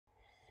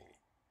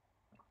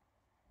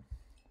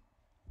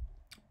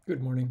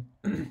Good morning.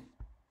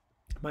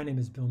 My name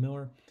is Bill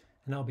Miller,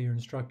 and I'll be your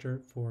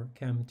instructor for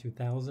Chem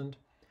 2000.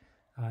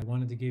 I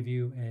wanted to give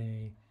you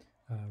a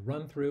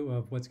run-through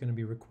of what's going to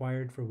be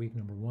required for week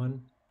number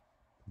 1.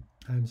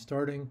 I'm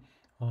starting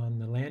on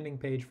the landing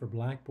page for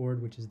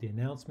Blackboard, which is the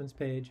announcements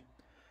page.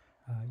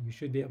 You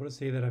should be able to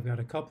see that I've got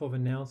a couple of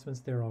announcements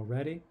there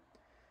already.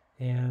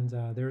 And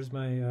there's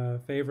my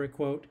favorite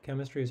quote: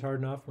 chemistry is hard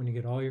enough when you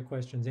get all your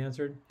questions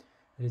answered.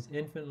 It is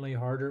infinitely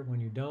harder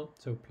when you don't,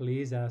 so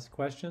please ask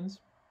questions.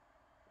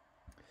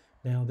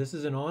 Now, this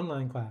is an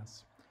online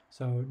class,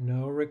 so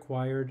no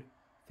required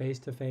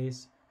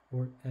face-to-face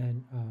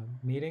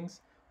meetings.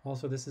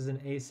 Also, this is an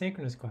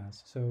asynchronous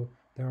class, so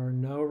there are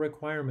no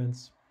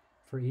requirements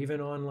for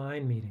even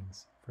online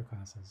meetings for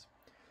classes.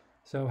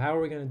 So how are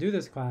we going to do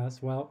this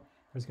class? Well,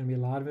 there's going to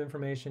be a lot of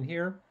information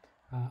here.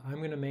 I'm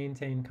going to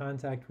maintain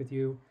contact with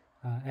you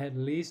at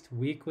least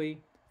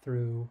weekly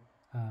through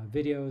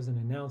videos and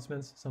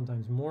announcements,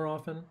 sometimes more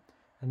often.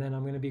 And then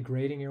I'm going to be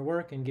grading your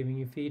work and giving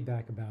you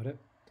feedback about it.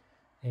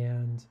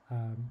 And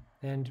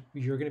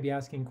you're going to be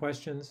asking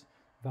questions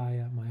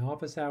via my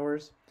office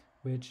hours,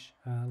 which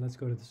let's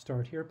go to the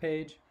Start Here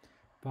page,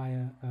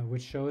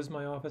 which shows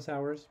my office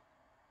hours.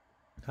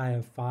 I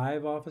have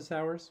 5 office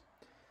hours,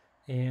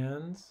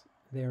 and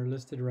they are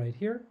listed right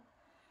here.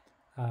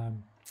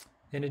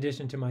 In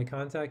addition to my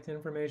contact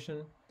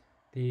information,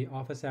 the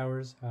office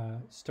hours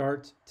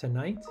start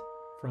tonight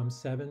from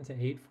 7 to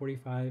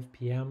 8:45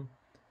 p.m.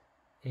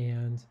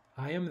 and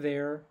I am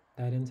there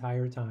that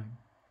entire time.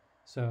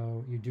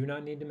 So you do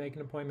not need to make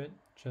an appointment.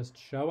 Just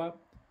show up,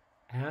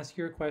 ask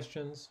your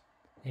questions,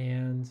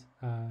 and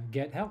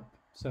get help.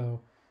 So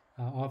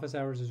office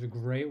hours is a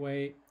great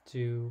way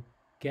to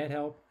get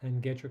help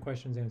and get your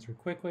questions answered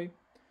quickly.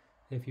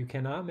 If you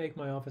cannot make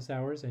my office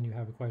hours and you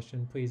have a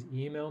question, please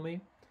email me.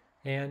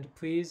 And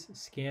please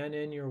scan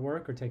in your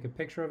work or take a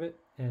picture of it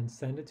and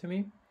send it to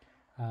me.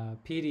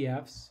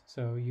 PDFs,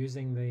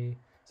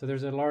 so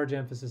there's a large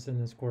emphasis in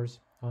this course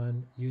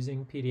on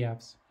using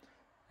PDFs.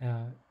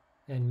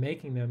 And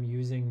making them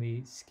using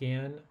the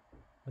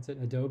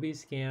Adobe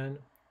Scan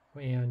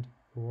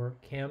or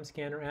Cam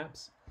Scanner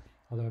apps.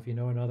 Although if you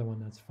know another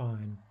one, that's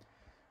fine.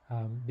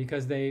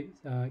 Because they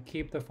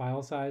keep the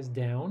file size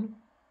down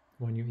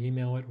when you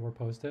email it or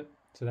post it.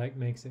 So that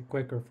makes it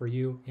quicker for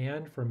you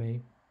and for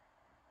me.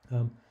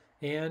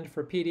 And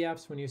for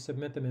PDFs, when you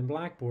submit them in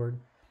Blackboard,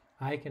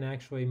 I can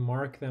actually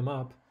mark them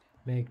up,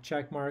 make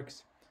check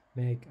marks,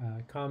 make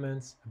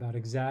comments about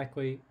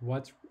exactly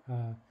what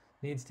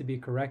needs to be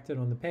corrected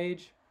on the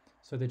page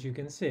so that you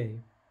can see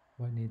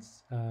what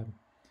needs.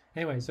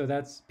 Anyway, so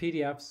that's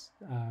PDFs,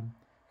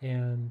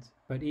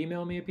 but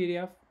email me a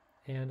PDF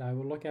and I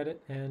will look at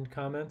it and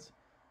comment.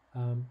 I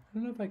don't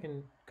know if I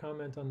can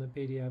comment on the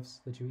PDFs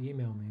that you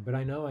email me, but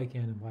I know I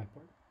can in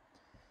Blackboard.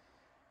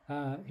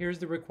 Here's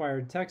the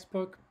required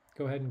textbook.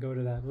 Go ahead and go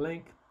to that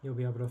link. You'll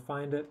be able to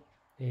find it.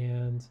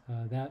 And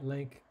that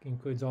link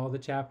includes all the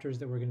chapters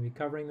that we're going to be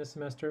covering this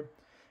semester.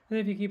 And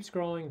if you keep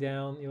scrolling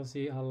down, you'll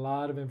see a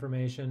lot of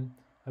information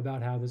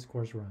about how this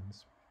course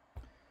runs.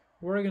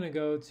 We're going to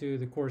go to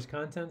the course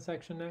content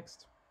section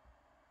next.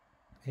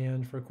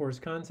 And for course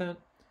content,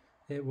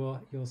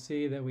 you'll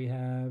see that we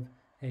have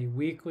a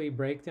weekly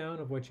breakdown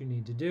of what you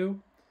need to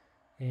do.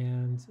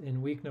 And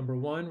in week number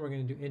 1, we're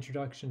going to do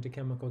Introduction to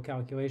Chemical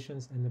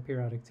Calculations and the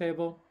Periodic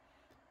Table.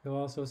 You'll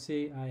also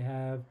see I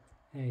have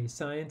a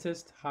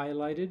scientist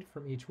highlighted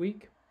from each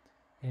week.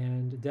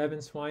 And Devin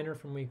Swiner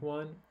from week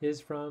 1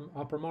 is from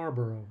Upper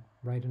Marlboro,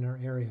 right in our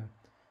area,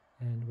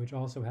 and which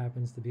also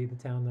happens to be the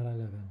town that I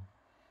live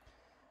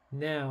in.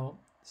 Now,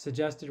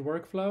 suggested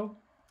workflow.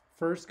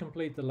 First,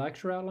 complete the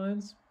lecture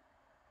outlines.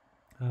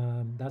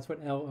 That's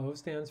what LO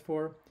stands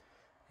for.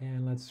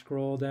 And let's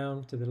scroll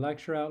down to the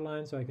lecture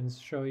outline so I can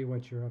show you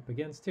what you're up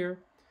against here.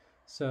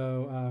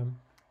 So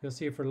you'll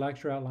see for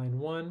lecture outline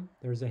 1,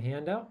 there's a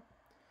handout.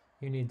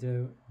 You need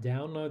to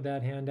download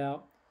that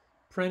handout,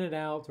 print it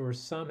out, or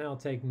somehow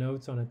take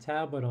notes on a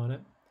tablet on it.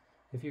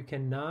 If you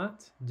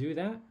cannot do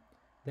that,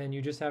 then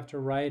you just have to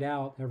write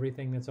out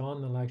everything that's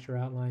on the lecture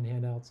outline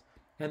handouts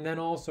and then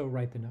also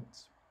write the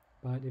notes.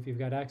 But if you've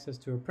got access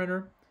to a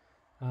printer,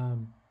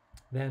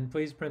 then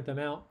please print them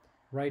out,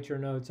 write your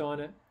notes on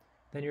it.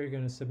 Then you're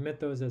going to submit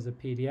those as a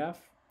PDF.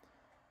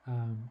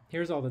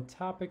 Here's all the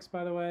topics,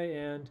 by the way,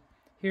 and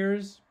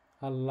here's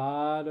a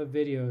lot of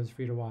videos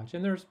for you to watch.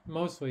 And there's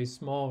mostly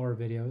smaller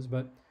videos,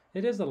 but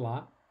it is a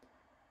lot.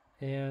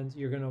 And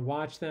you're going to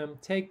watch them,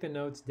 take the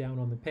notes down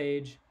on the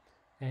page,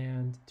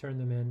 and turn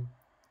them in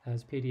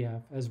as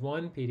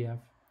one PDF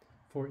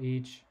for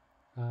each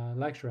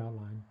lecture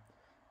outline.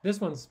 This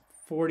one's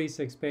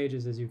 46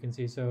 pages, as you can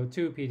see, so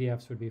 2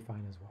 PDFs would be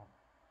fine as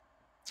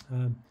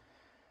well.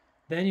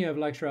 Then you have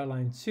lecture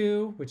outline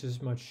 2, which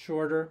is much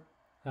shorter,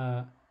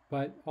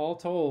 but all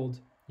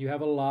told, you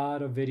have a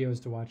lot of videos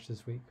to watch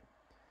this week.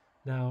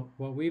 Now,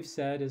 what we've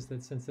said is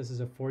that since this is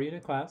a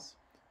 4-unit class,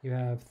 you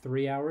have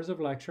 3 hours of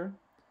lecture,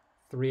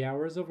 3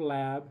 hours of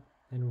lab,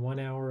 and 1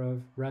 hour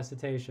of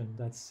recitation.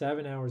 That's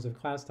 7 hours of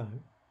class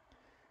time,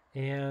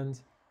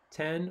 and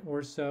 10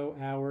 or so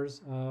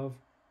hours of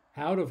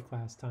out of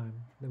class time,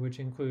 which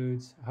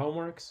includes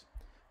homeworks,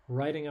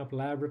 writing up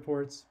lab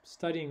reports,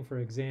 studying for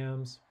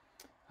exams,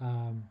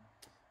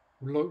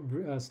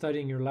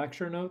 studying your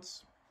lecture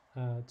notes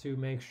to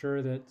make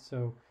sure that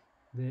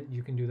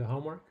you can do the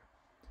homework.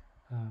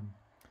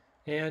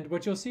 And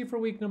what you'll see for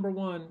week number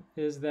 1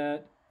 is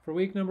that for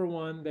week number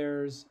 1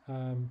 there's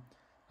a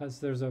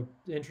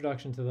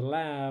introduction to the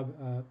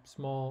lab,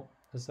 small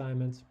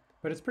assignments,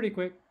 but it's pretty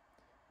quick.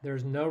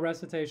 There's no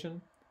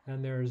recitation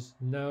and there's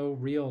no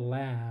real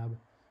lab.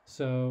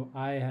 So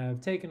I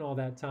have taken all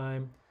that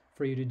time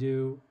for you to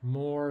do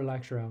more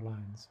lecture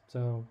outlines.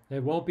 So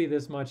it won't be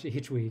this much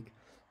each week.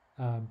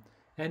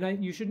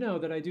 And you should know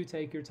that I do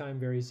take your time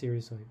very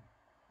seriously.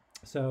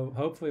 So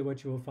hopefully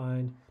what you will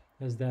find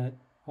is that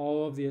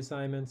all of the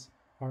assignments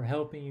are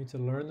helping you to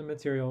learn the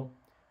material.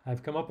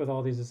 I've come up with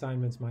all these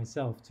assignments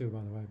myself too,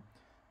 by the way.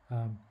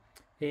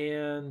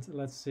 And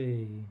let's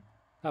see.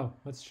 Oh,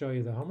 let's show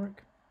you the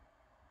homework.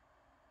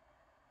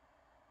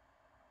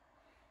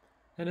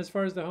 And as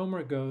far as the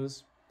homework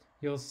goes,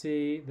 you'll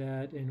see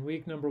that in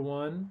week number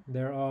 1,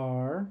 there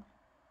are,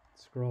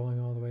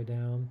 scrolling all the way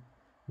down,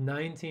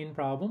 19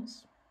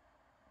 problems.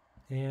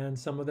 And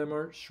some of them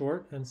are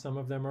short and some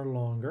of them are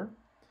longer.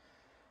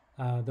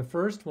 The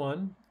first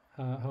one,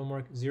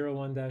 homework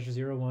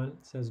 01-01,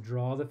 says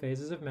draw the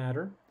phases of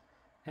matter.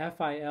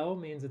 FIL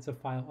means it's a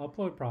file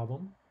upload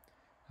problem.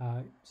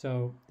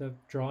 So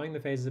drawing the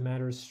phases of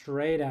matter is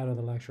straight out of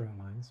the lecture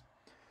outlines.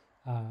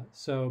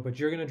 But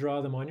you're going to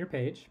draw them on your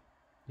page.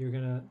 You're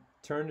going to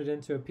turn it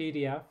into a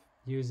PDF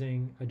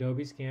using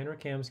Adobe Scan or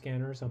Cam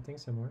Scanner or something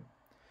similar.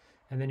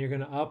 And then you're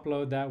going to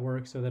upload that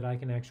work so that I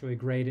can actually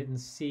grade it and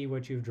see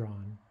what you've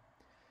drawn.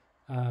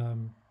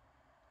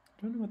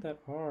 I don't know what that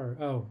R.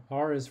 Oh,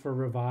 R is for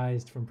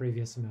revised from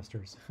previous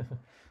semesters.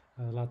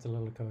 Lots of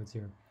little codes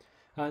here.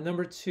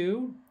 Number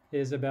 2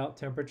 is about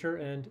temperature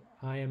and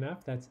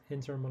IMF. That's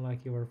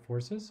intermolecular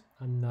forces.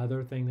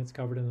 Another thing that's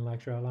covered in the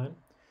lecture outline.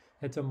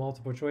 It's a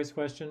multiple choice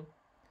question.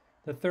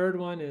 The third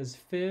one is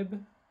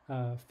fib,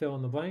 fill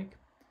in the blank.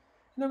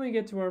 And then we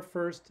get to our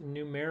first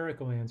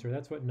numerical answer.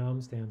 That's what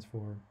NUM stands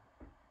for.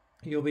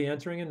 You'll be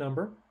entering a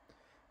number.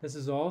 This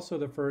is also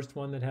the first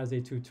one that has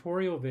a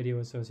tutorial video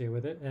associated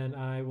with it, and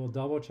I will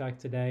double check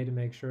today to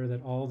make sure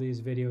that all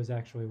these videos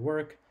actually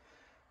work.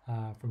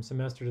 From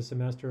semester to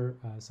semester,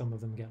 some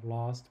of them get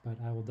lost, but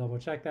I will double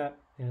check that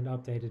and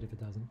update it if it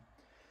doesn't.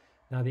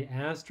 Now the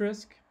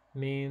asterisk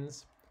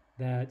means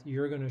that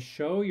you're going to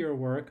show your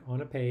work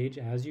on a page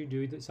as you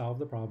do to solve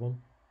the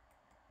problem,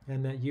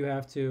 and that you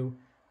have to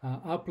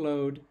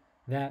upload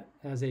that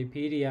as a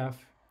PDF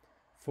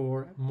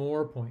for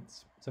more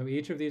points. So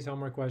each of these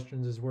homework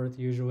questions is worth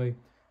usually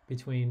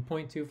between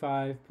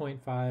 0.25,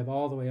 0.5,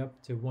 all the way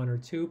up to 1 or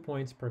 2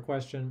 points per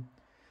question.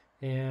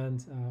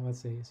 And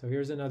let's see, so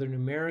here's another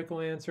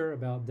numerical answer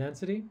about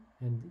density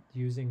and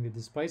using the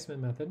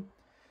displacement method.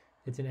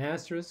 It's an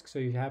asterisk, so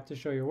you have to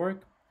show your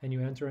work and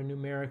you enter a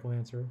numerical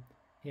answer,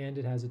 and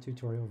it has a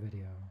tutorial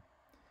video.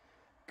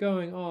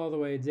 Going all the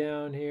way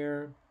down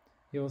here,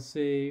 you'll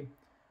see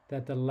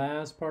that the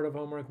last part of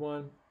homework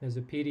 1 is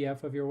a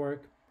PDF of your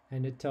work,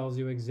 and it tells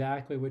you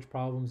exactly which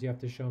problems you have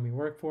to show me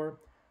work for.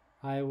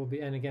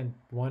 And again,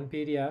 1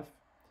 PDF.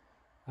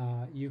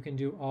 You can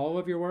do all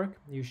of your work.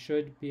 You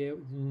should be able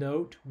to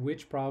note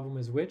which problem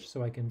is which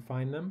so I can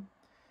find them.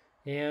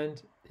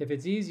 And if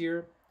it's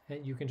easier,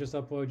 you can just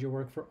upload your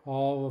work for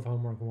all of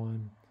homework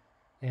 1.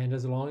 And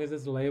as long as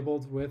it's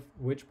labeled with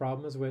which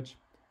problem is which,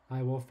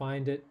 I will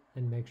find it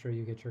and make sure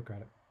you get your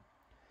credit.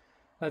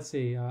 Let's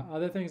see,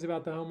 other things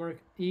about the homework.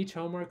 Each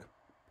homework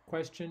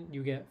question,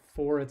 you get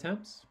 4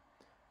 attempts.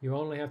 You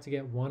only have to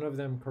get 1 of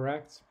them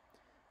correct.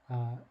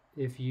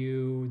 If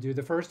you do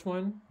the first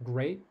one,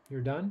 great, you're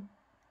done.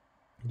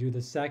 Do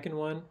the second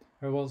one,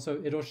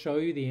 so it'll show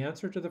you the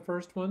answer to the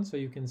first one so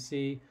you can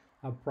see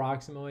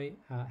approximately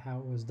how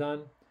it was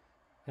done,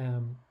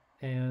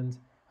 and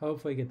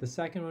hopefully get the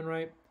second one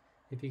right.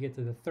 If you get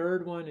to the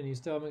third one and you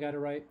still haven't got it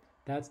right,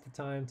 that's the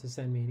time to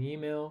send me an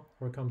email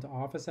or come to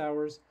office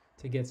hours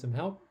to get some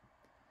help.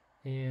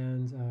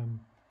 And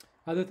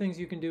other things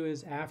you can do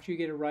is after you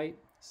get it right,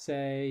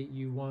 say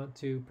you want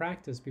to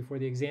practice before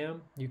the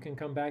exam, you can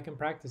come back and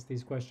practice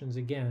these questions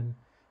again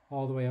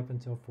all the way up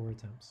until 4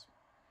 attempts.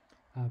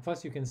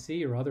 Plus you can see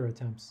your other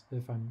attempts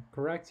if I'm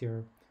correct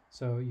here,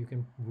 so you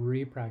can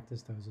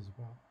re-practice those as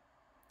well.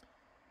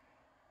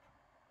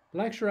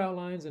 Lecture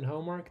outlines and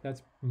homework,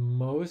 that's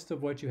most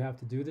of what you have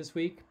to do this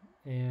week,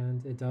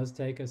 and it does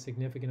take a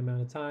significant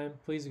amount of time.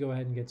 Please go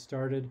ahead and get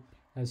started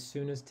as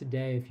soon as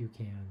today if you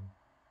can.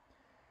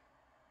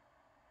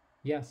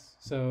 Yes,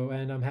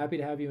 and I'm happy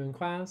to have you in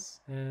class,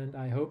 and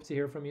I hope to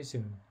hear from you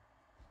soon.